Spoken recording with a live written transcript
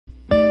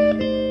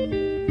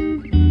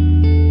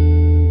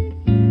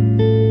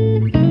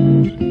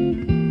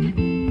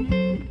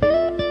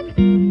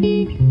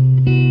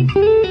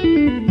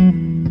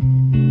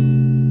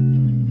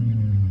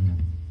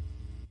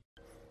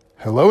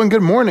Hello and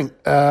good morning.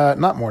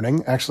 Not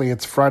morning. Actually,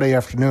 it's Friday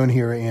afternoon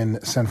here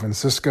in San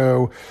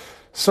Francisco.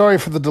 Sorry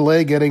for the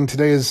delay getting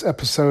today's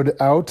episode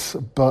out,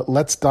 but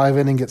let's dive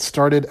in and get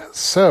started.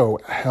 So,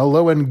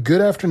 hello and good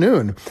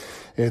afternoon.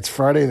 It's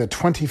Friday, the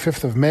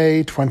 25th of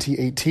May,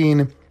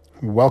 2018.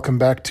 Welcome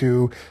back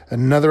to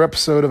another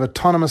episode of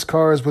Autonomous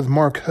Cars with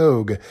Mark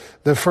Hogue,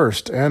 the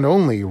first and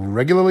only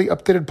regularly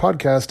updated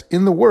podcast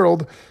in the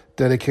world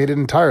dedicated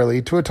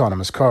entirely to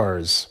autonomous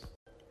cars.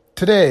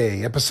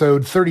 Today,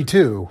 episode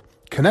 32,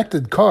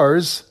 connected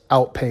cars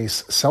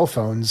outpace cell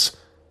phones,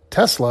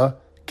 Tesla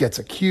gets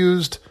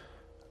accused,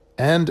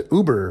 and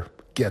Uber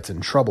gets in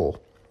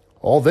trouble.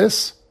 All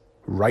this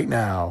right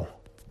now.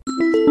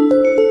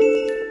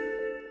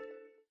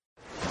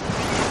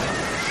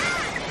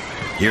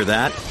 Hear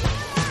that?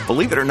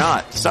 Believe it or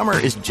not, summer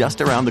is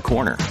just around the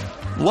corner.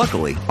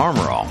 Luckily,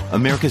 Armor All,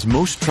 America's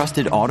most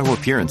trusted auto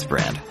appearance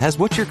brand, has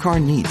what your car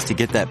needs to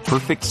get that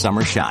perfect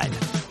summer shine.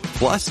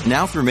 Plus,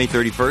 now through May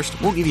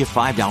 31st, we'll give you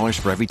 $5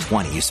 for every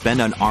 $20 you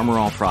spend on Armor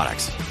All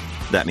products.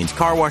 That means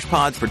car wash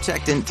pods,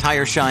 protectant,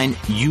 tire shine,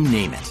 you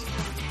name it.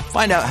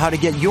 Find out how to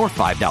get your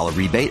 $5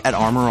 rebate at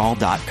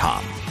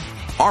armorall.com.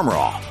 Armor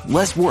All,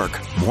 less work,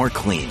 more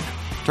clean.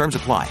 Terms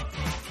apply.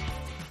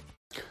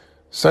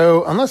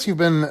 So, unless you've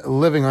been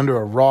living under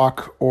a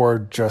rock or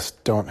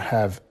just don't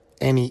have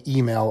any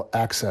email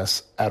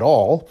access at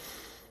all,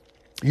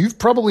 you've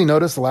probably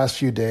noticed the last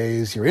few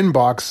days your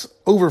inbox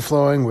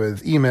overflowing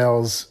with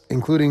emails,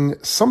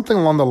 including something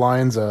along the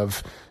lines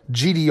of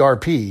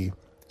GDRP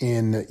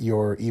in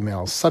your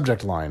email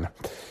subject line.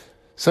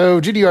 So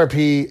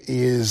GDRP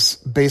is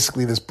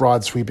basically this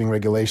broad sweeping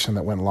regulation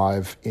that went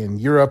live in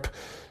Europe.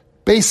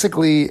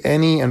 Basically,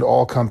 any and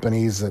all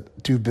companies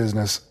that do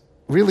business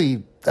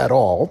really at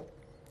all,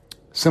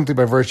 simply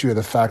by virtue of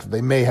the fact that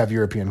they may have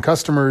European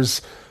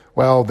customers,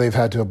 well, they've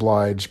had to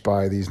oblige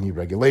by these new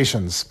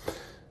regulations.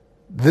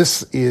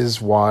 This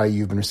is why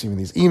you've been receiving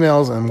these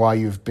emails and why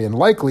you've been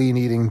likely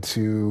needing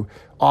to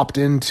opt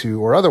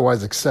into or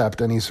otherwise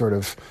accept any sort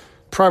of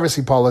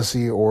privacy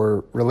policy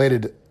or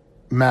related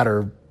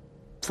matter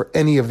for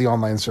any of the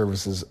online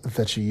services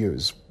that you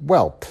use.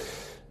 Well,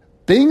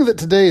 being that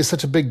today is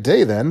such a big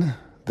day then,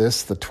 the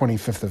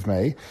 25th of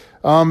May,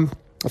 I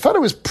thought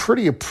it was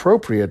pretty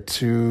appropriate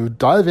to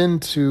dive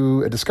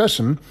into a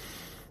discussion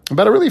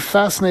about a really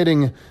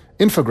fascinating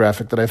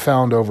infographic that I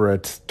found over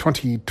at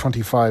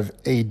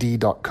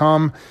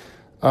 2025ad.com.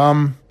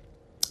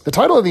 The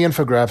title of the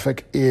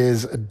infographic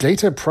is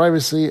Data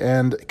Privacy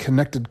and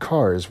Connected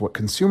Cars, What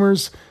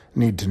Consumers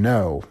Need to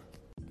Know.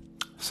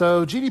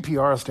 So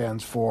GDPR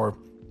stands for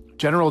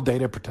General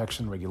Data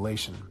Protection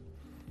Regulation.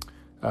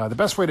 The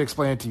best way to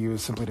explain it to you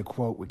is simply to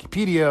quote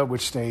Wikipedia,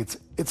 which states,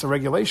 it's a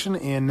regulation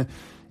in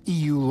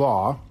EU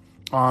law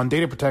on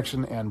data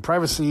protection and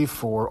privacy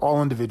for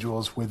all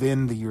individuals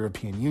within the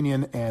European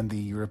Union and the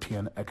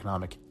European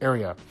Economic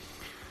Area.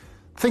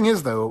 Thing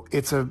is, though,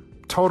 it's a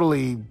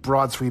totally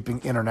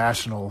broad-sweeping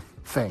international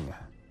thing.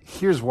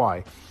 Here's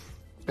why.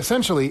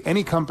 Essentially,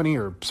 any company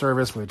or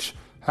service which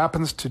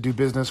happens to do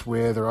business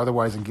with or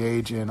otherwise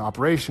engage in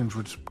operations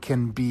which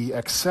can be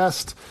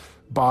accessed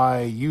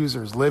by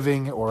users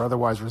living or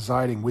otherwise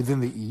residing within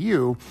the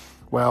EU,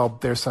 well,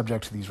 they're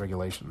subject to these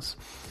regulations.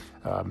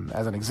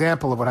 As an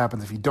example of what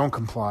happens if you don't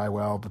comply,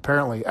 well,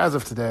 apparently, as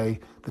of today,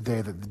 the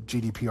day that the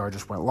GDPR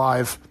just went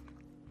live,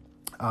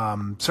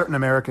 certain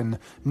American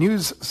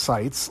news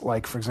sites,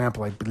 like, for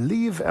example, I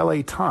believe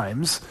LA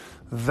Times,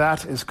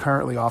 that is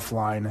currently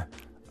offline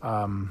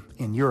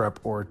in Europe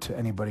or to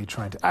anybody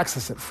trying to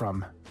access it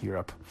from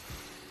Europe.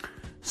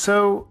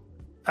 So,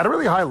 at a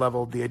really high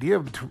level, the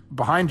idea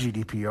behind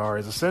GDPR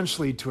is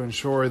essentially to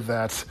ensure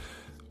that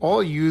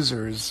all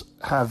users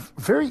have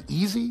very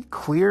easy,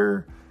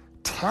 clear,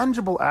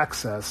 tangible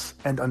access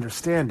and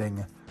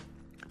understanding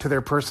to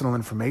their personal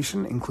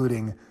information,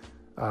 including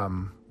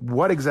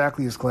what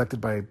exactly is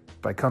collected by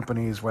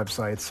companies,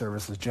 websites,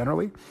 services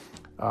generally.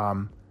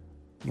 So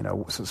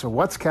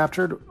what's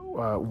captured,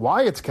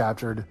 why it's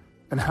captured,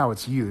 and how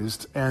it's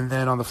used. And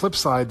then on the flip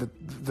side,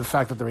 the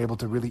fact that they're able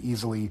to really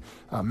easily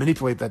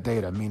manipulate that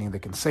data, meaning they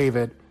can save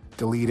it,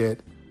 delete it,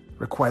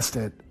 request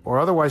it, or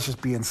otherwise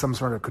just be in some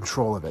sort of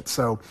control of it.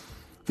 So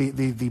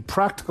the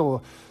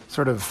practical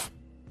sort of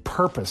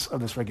purpose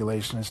of this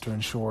regulation is to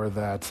ensure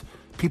that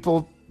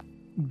people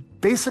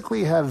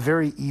basically have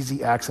very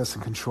easy access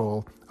and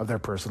control of their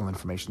personal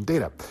information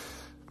data.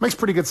 Makes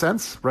pretty good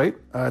sense, right?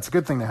 It's a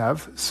good thing to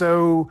have.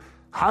 So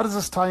how does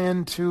this tie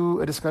into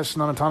a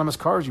discussion on autonomous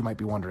cars, you might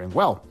be wondering?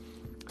 Well,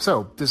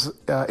 so this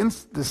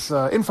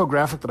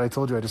infographic that I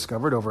told you I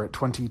discovered over at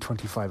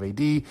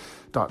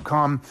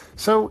 2025ad.com.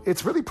 So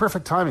it's really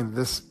perfect timing that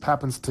this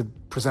happens to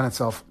present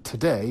itself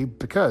today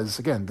because,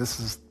 again, this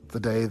is the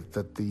day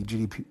that the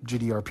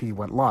GDRP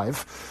went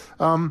live.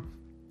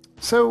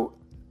 So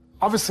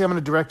obviously I'm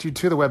going to direct you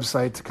to the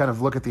website to kind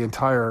of look at the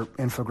entire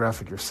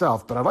infographic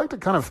yourself, but I'd like to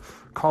kind of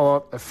call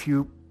out a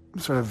few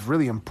sort of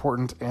really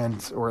important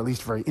or at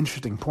least very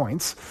interesting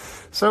points.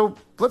 So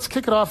let's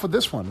kick it off with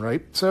this one,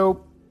 right?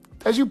 So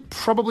as you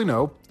probably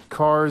know,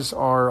 cars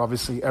are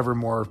obviously ever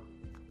more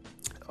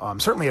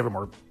certainly ever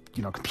more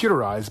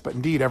computerized, but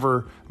indeed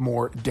ever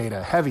more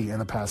data heavy in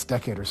the past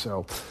decade or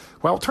so.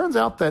 Well, it turns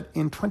out that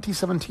in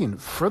 2017,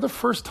 for the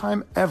first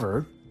time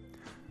ever,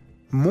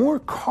 more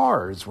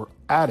cars were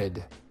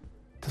added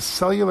to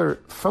cellular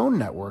phone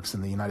networks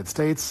in the United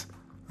States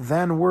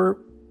than were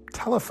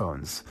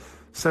telephones.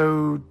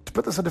 So to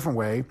put this a different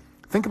way,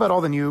 think about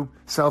all the new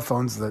cell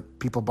phones that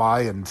people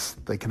buy and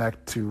they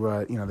connect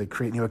to, they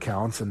create new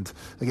accounts and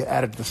they get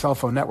added to the cell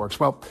phone networks.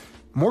 Well,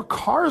 more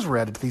cars were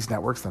added to these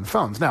networks than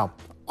phones. Now,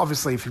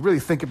 obviously, if you really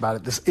think about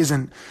it, this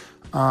isn't,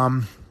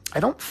 I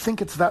don't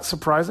think it's that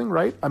surprising,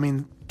 right? I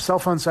mean, cell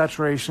phone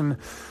saturation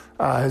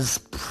has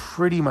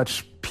pretty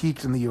much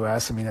peaked in the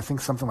U.S. I mean, I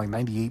think something like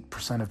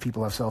 98% of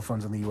people have cell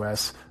phones in the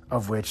U.S.,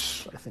 of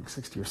which I think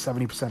 60 or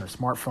 70% are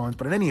smartphones.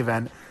 But in any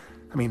event,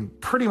 I mean,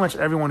 pretty much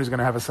everyone who's going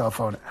to have a cell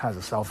phone has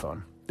a cell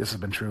phone. This has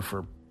been true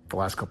for the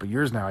last couple of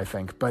years now, I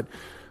think. But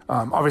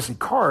obviously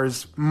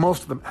cars,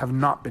 most of them have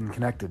not been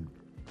connected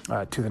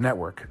to the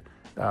network.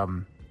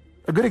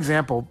 A good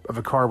example of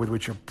a car with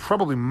which you're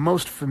probably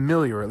most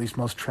familiar, or at least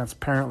most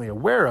transparently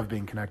aware of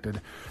being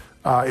connected,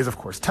 is, of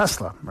course,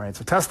 Tesla, right?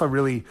 So Tesla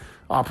really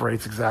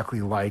operates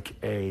exactly like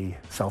a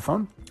cell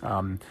phone.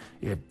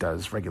 It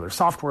does regular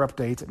software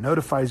updates. It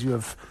notifies you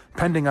of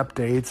pending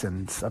updates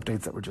and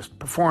updates that were just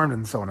performed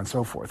and so on and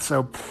so forth.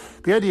 So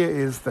the idea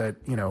is that,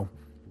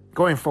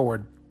 going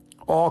forward,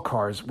 all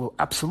cars will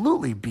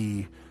absolutely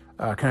be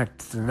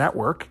connected to the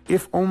network,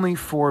 if only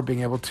for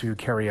being able to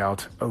carry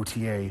out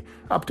OTA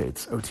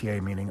updates,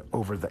 OTA meaning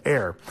over the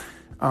air.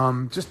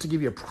 Just to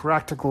give you a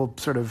practical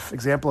sort of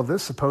example of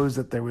this, suppose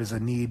that there was a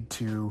need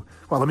to,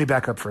 let me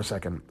back up for a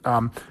second.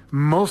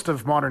 Most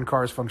of modern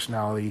cars'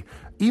 functionality,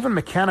 even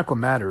mechanical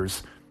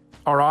matters,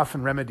 are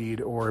often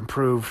remedied or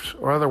improved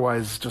or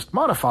otherwise just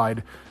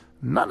modified,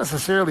 not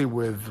necessarily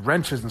with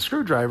wrenches and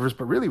screwdrivers,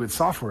 but really with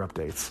software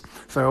updates.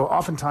 So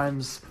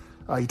oftentimes,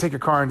 you take your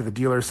car into the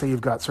dealer, say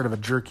you've got sort of a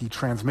jerky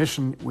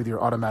transmission with your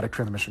automatic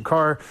transmission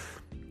car.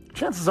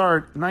 Chances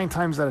are 9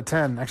 times out of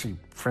 10, actually,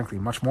 frankly,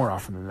 much more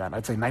often than that,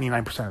 I'd say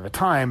 99% of the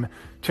time,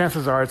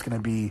 chances are it's going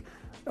to be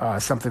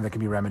something that can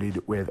be remedied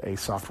with a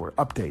software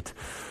update.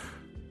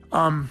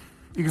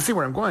 You can see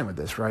where I'm going with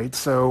this, right?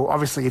 So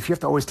obviously, if you have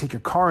to always take your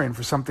car in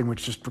for something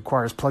which just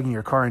requires plugging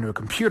your car into a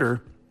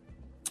computer,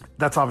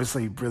 that's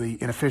obviously really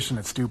inefficient,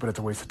 it's stupid, it's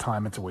a waste of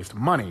time, it's a waste of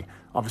money.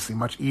 Obviously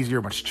much easier,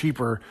 much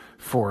cheaper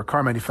for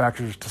car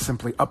manufacturers to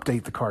simply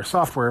update the car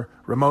software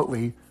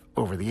remotely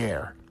over the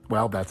air.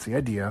 Well, that's the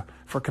idea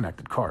for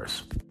connected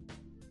cars.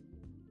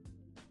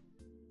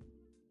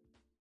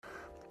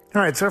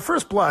 All right, so at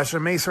first blush, it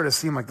may sort of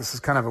seem like this is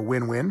kind of a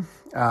win-win.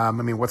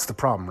 What's the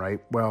problem, right?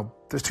 Well,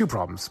 there's 2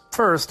 problems.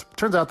 First, it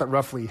turns out that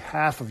roughly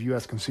half of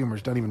U.S.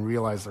 consumers don't even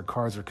realize their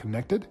cars are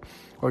connected,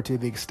 or to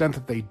the extent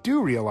that they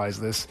do realize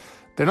this,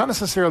 they're not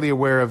necessarily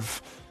aware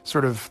of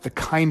sort of the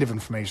kind of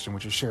information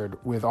which is shared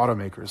with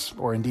automakers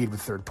or indeed with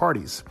third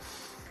parties.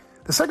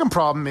 The second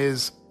problem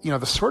is,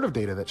 the sort of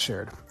data that's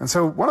shared. And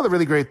so one of the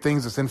really great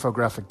things this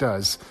infographic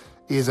does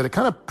is that it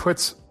kind of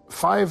puts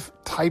 5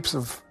 types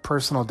of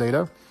personal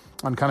data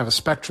on kind of a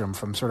spectrum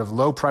from sort of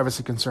low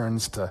privacy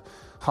concerns to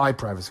high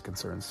privacy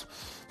concerns.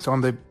 So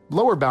on the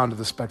lower bound of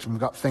the spectrum,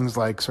 we've got things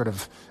like sort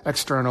of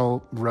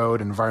external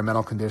road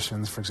environmental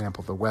conditions, for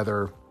example, the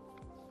weather,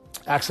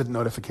 accident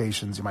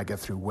notifications you might get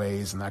through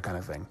Waze and that kind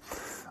of thing.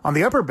 On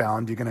the upper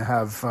bound, you're going to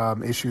have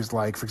issues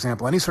like, for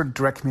example, any sort of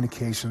direct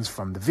communications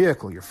from the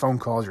vehicle, your phone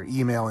calls, your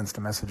email,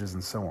 instant messages,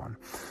 and so on.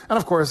 And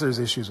of course, there's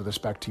issues with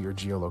respect to your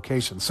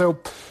geolocation. So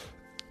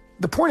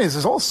the point is,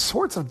 there's all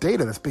sorts of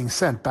data that's being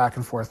sent back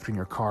and forth between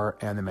your car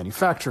and the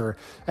manufacturer,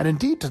 and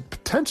indeed to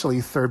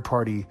potentially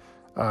third-party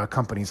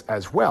companies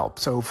as well.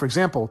 So, for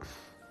example,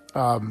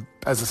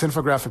 as this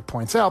infographic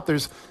points out,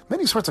 there's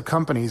many sorts of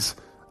companies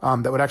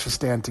that would actually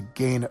stand to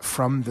gain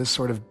from this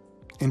sort of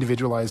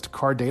individualized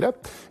car data.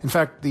 In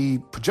fact, the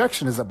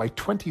projection is that by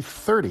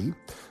 2030,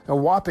 a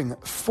whopping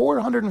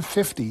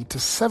 $450 to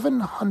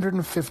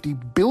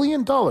 $750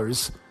 billion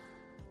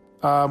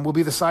will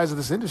be the size of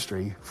this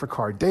industry for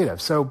car data.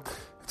 So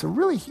it's a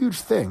really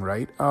huge thing,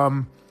 right?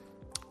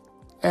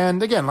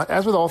 And again,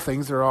 as with all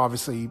things, there are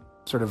obviously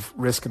sort of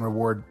risk and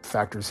reward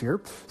factors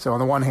here. So on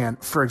the one hand,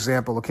 for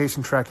example,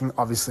 location tracking,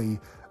 obviously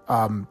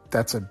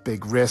that's a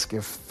big risk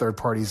if third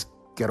parties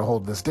get a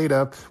hold of this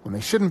data when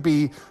they shouldn't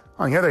be.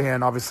 On the other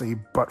hand, obviously,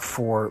 but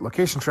for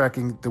location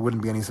tracking, there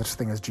wouldn't be any such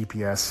thing as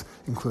GPS,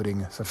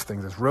 including such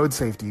things as road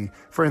safety.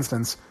 For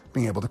instance,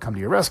 being able to come to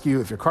your rescue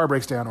if your car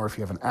breaks down or if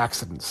you have an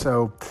accident.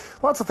 So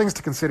lots of things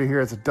to consider here.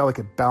 It's a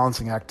delicate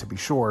balancing act, to be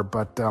sure.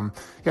 But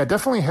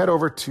definitely head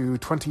over to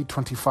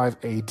 2025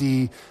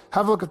 AD.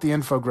 Have a look at the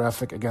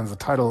infographic. Again, the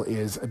title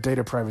is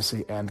Data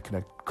Privacy and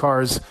Connected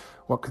Cars,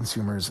 What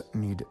Consumers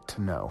Need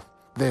to Know.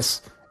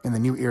 This, in the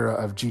new era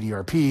of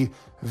GDPR,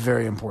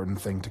 very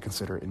important thing to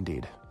consider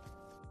indeed.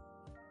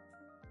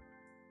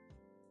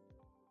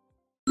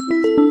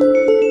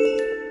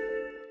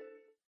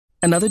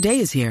 Another day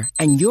is here,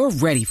 and you're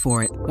ready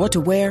for it. What to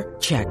wear?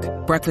 Check.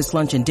 Breakfast,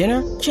 lunch, and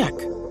dinner? Check.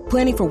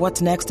 Planning for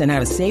what's next and how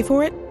to save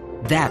for it?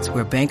 That's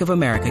where Bank of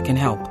America can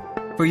help.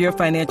 For your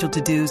financial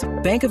to-dos,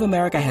 Bank of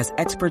America has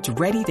experts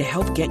ready to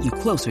help get you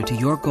closer to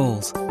your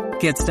goals.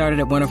 Get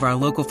started at one of our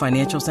local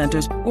financial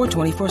centers or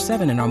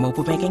 24/7 in our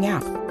mobile banking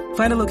app.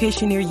 Find a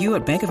location near you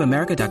at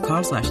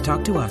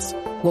bankofamerica.com/talktous.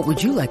 What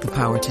would you like the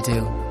power to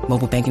do?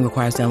 Mobile banking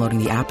requires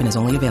downloading the app and is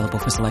only available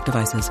for select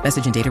devices.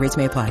 Message and data rates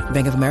may apply.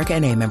 Bank of America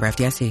N.A., member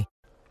FDIC.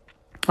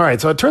 All right,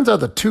 so it turns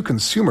out that two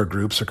consumer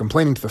groups are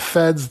complaining to the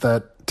feds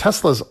that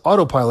Tesla's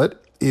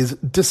autopilot is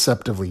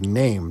deceptively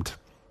named.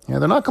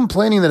 They're not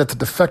complaining that it's a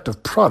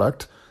defective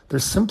product. They're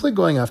simply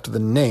going after the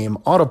name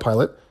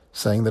autopilot,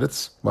 saying that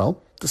it's,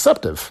 well,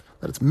 deceptive,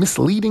 that it's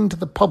misleading to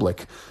the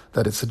public,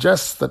 that it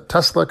suggests that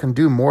Tesla can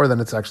do more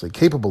than it's actually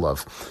capable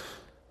of.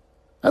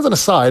 As an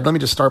aside, let me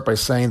just start by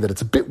saying that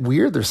it's a bit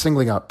weird they're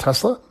singling out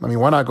Tesla. I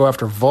mean, why not go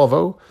after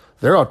Volvo?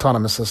 Their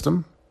autonomous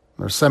system,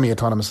 their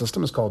semi-autonomous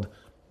system, is called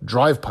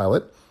Drive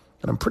Pilot.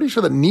 And I'm pretty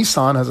sure that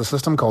Nissan has a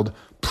system called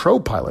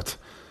ProPilot.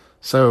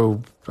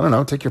 So, I don't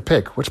know, take your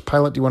pick. Which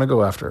pilot do you want to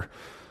go after?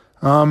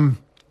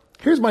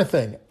 Here's my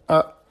thing.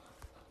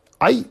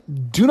 I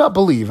do not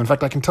believe, in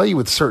fact, I can tell you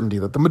with certainty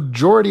that the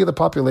majority of the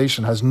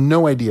population has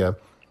no idea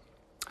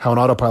how an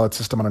autopilot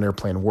system on an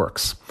airplane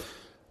works.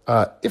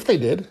 If they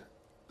did,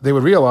 they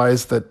would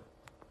realize that,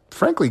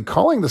 frankly,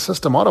 calling the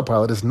system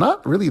autopilot is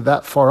not really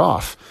that far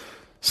off.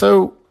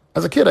 So,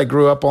 as a kid, I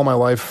grew up all my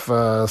life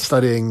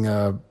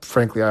studying.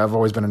 Frankly, I've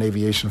always been an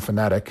aviation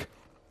fanatic.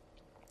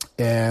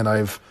 And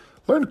I've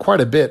learned quite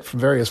a bit from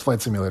various flight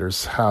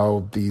simulators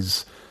how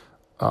these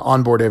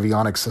onboard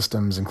avionics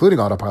systems, including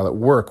autopilot,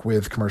 work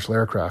with commercial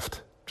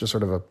aircraft. Just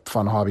sort of a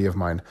fun hobby of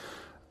mine.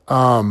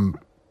 Let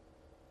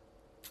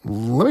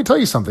me tell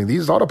you something.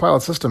 These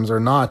autopilot systems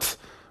are not,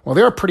 well,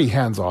 they are pretty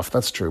hands-off,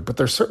 that's true, but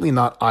they're certainly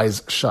not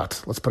eyes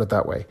shut. Let's put it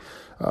that way.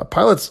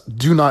 Pilots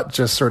do not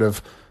just sort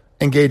of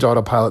engage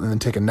autopilot and then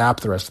take a nap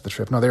the rest of the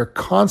trip. No, they're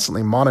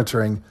constantly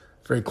monitoring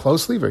very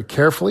closely, very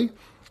carefully,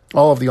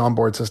 all of the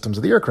onboard systems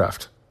of the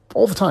aircraft,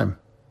 all the time.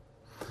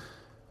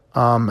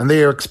 And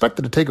they are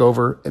expected to take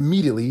over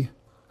immediately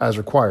as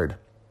required.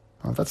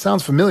 Well, if that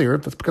sounds familiar,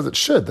 that's because it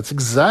should. That's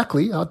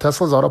exactly how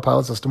Tesla's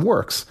autopilot system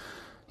works.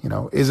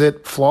 Is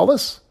it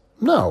flawless?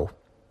 No.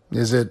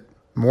 Is it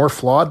more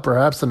flawed,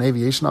 perhaps, than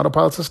aviation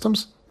autopilot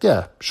systems?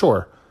 Yeah,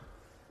 sure.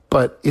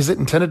 But is it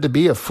intended to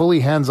be a fully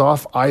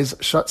hands-off,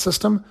 eyes-shut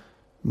system?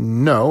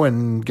 No,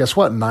 and guess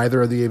what?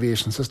 Neither are the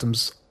aviation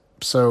systems.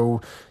 So,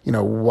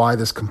 why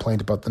this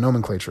complaint about the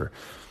nomenclature?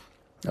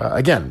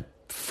 Again,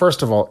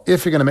 first of all,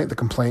 if you're going to make the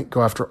complaint,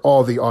 go after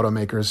all the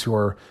automakers who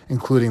are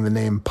including the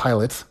name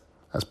pilot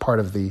as part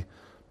of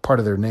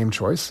their name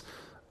choice.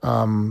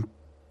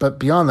 But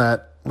beyond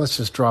that, let's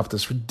just drop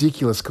this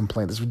ridiculous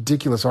complaint, this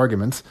ridiculous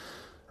argument.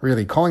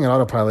 Really, calling it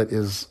autopilot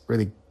is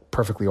really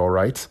perfectly all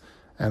right.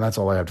 And that's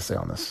all I have to say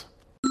on this.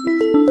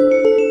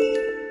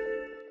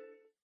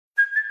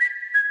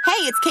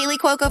 Hey, it's Kaylee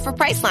Cuoco for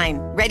Priceline.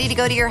 Ready to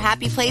go to your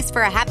happy place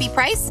for a happy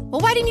price?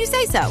 Well, why didn't you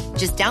say so?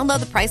 Just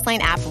download the Priceline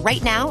app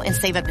right now and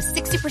save up to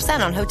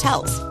 60% on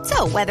hotels.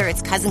 So whether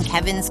it's Cousin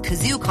Kevin's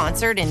Kazoo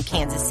Concert in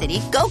Kansas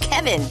City, go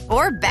Kevin,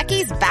 or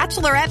Becky's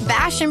Bachelorette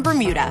Bash in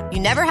Bermuda,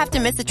 you never have to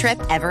miss a trip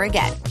ever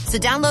again. So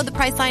download the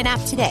Priceline app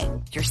today.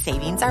 Your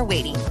savings are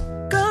waiting.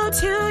 Go to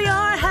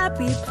your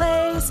happy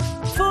place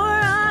for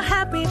a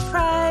happy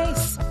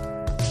price.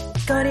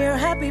 Go to your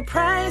happy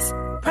price,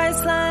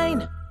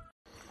 Priceline.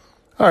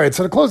 All right,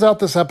 so to close out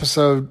this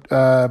episode,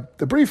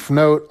 the brief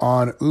note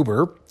on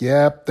Uber.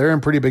 Yeah, they're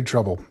in pretty big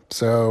trouble.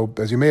 So,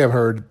 as you may have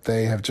heard,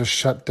 they have just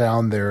shut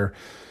down their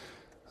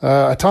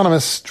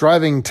autonomous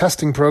driving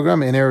testing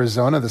program in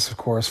Arizona. This, of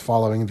course,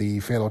 following the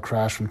fatal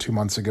crash from 2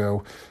 months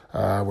ago,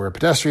 where a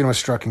pedestrian was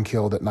struck and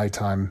killed at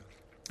nighttime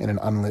in an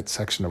unlit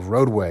section of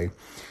roadway.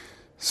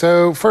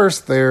 So,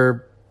 first,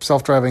 their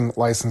self-driving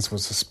license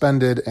was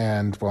suspended,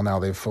 and, well, now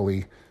they've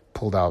fully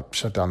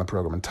shut down the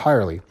program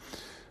entirely.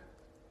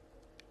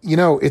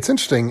 It's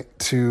interesting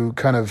to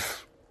kind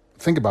of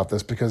think about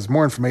this because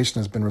more information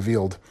has been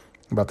revealed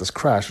about this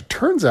crash. It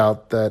turns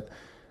out that,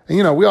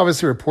 we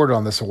obviously reported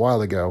on this a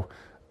while ago.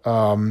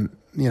 The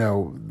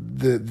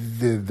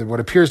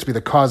what appears to be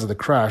the cause of the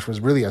crash was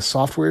really a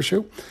software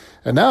issue.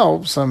 And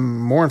now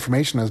some more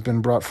information has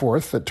been brought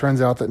forth that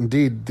turns out that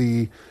indeed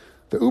the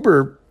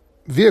Uber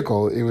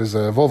vehicle, it was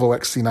a Volvo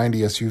XC90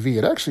 SUV.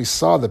 It actually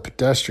saw the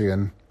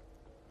pedestrian,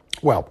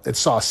 it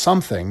saw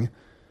something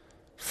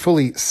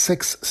fully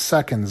 6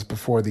 seconds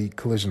before the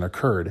collision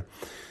occurred.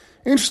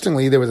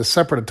 Interestingly, there was a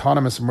separate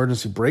autonomous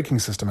emergency braking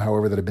system,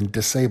 however, that had been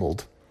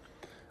disabled,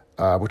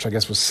 which I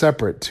guess was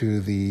separate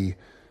to the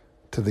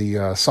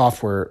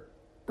software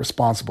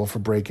responsible for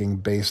braking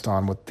based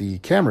on what the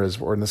cameras,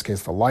 or in this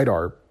case, the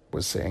LiDAR,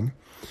 was seeing.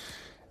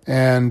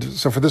 And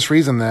so for this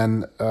reason,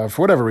 then,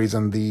 for whatever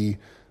reason, the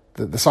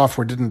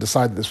software didn't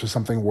decide that this was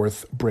something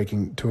worth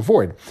braking to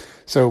avoid.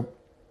 So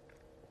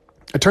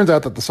it turns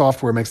out that the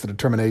software makes the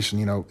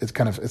determination,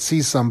 it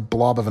sees some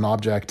blob of an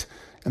object,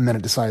 and then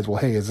it decides, well,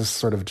 hey, is this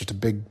sort of just a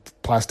big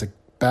plastic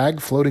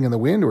bag floating in the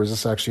wind, or is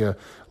this actually a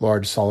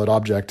large solid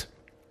object?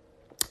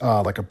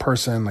 like a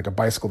person, like a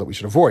bicycle that we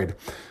should avoid.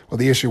 Well,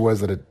 the issue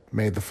was that it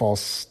made the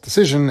false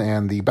decision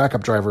and the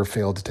backup driver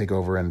failed to take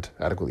over and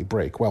adequately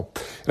brake. Well,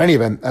 in any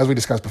event, as we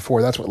discussed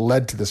before, that's what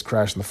led to this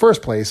crash in the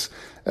first place.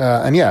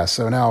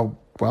 So now,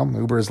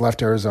 Uber has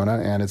left Arizona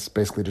and it's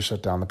basically just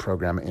shut down the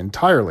program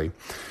entirely.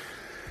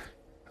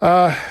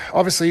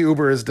 Obviously,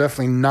 Uber is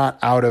definitely not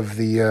out of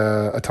the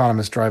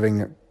autonomous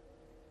driving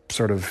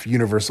sort of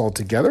universe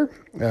altogether.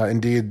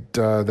 Indeed,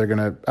 they're going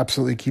to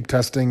absolutely keep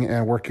testing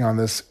and working on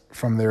this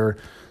from their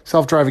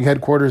self-driving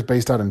headquarters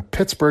based out in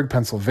Pittsburgh,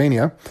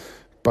 Pennsylvania.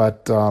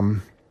 But,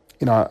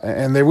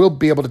 and they will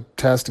be able to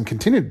test and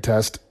continue to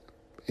test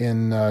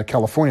in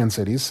Californian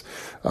cities.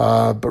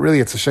 But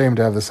really, it's a shame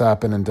to have this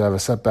happen and to have a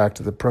setback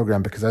to the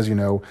program because, as you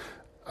know,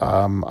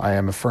 I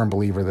am a firm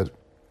believer that,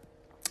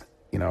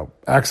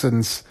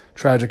 accidents,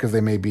 tragic as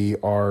they may be,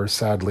 are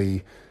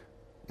sadly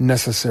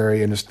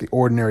necessary and just the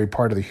ordinary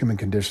part of the human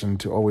condition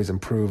to always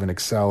improve and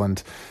excel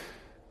and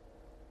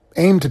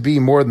aim to be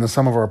more than the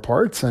sum of our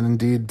parts, and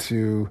indeed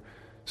to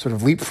sort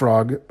of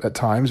leapfrog at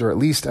times, or at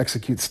least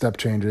execute step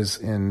changes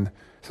in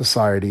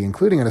society,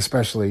 including and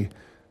especially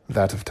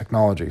that of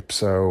technology.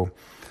 So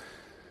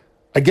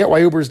I get why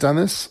Uber's done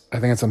this. I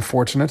think it's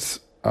unfortunate.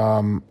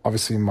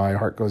 Obviously, my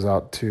heart goes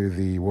out to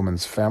the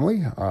woman's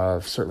family.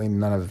 Certainly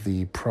none of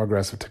the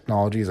progress of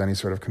technology is any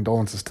sort of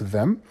condolences to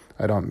them.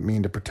 I don't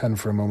mean to pretend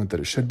for a moment that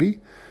it should be,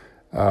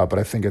 but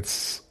I think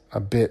it's a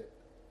bit,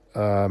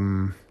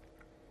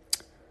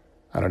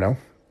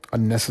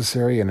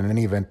 unnecessary and in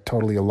any event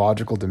totally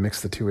illogical to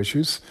mix the two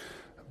issues.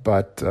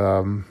 But,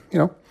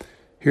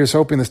 here's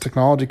hoping this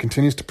technology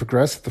continues to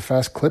progress at the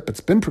fast clip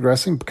it's been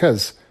progressing,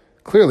 because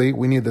clearly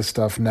we need this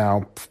stuff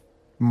now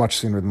much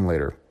sooner than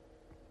later.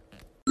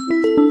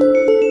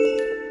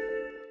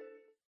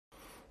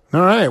 All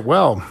right,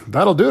 well,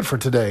 that'll do it for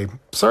today.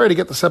 Sorry to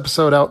get this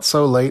episode out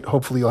so late.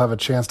 Hopefully you'll have a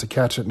chance to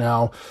catch it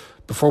now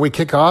before we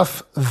kick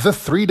off the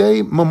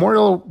 3-day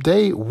Memorial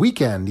Day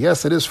weekend.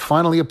 Yes, it is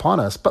finally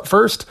upon us. But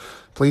first,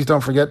 please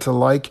don't forget to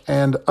like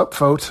and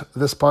upvote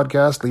this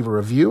podcast. Leave a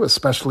review,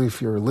 especially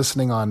if you're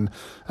listening on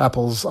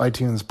Apple's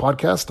iTunes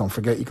podcast. Don't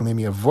forget you can leave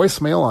me a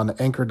voicemail on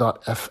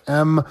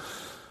anchor.fm.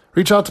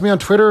 Reach out to me on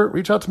Twitter.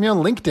 Reach out to me on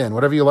LinkedIn.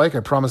 Whatever you like, I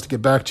promise to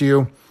get back to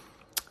you.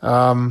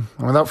 And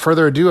without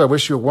further ado, I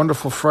wish you a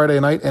wonderful Friday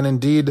night and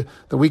indeed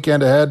the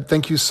weekend ahead.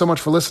 Thank you so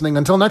much for listening.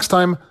 Until next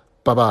time,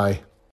 bye-bye.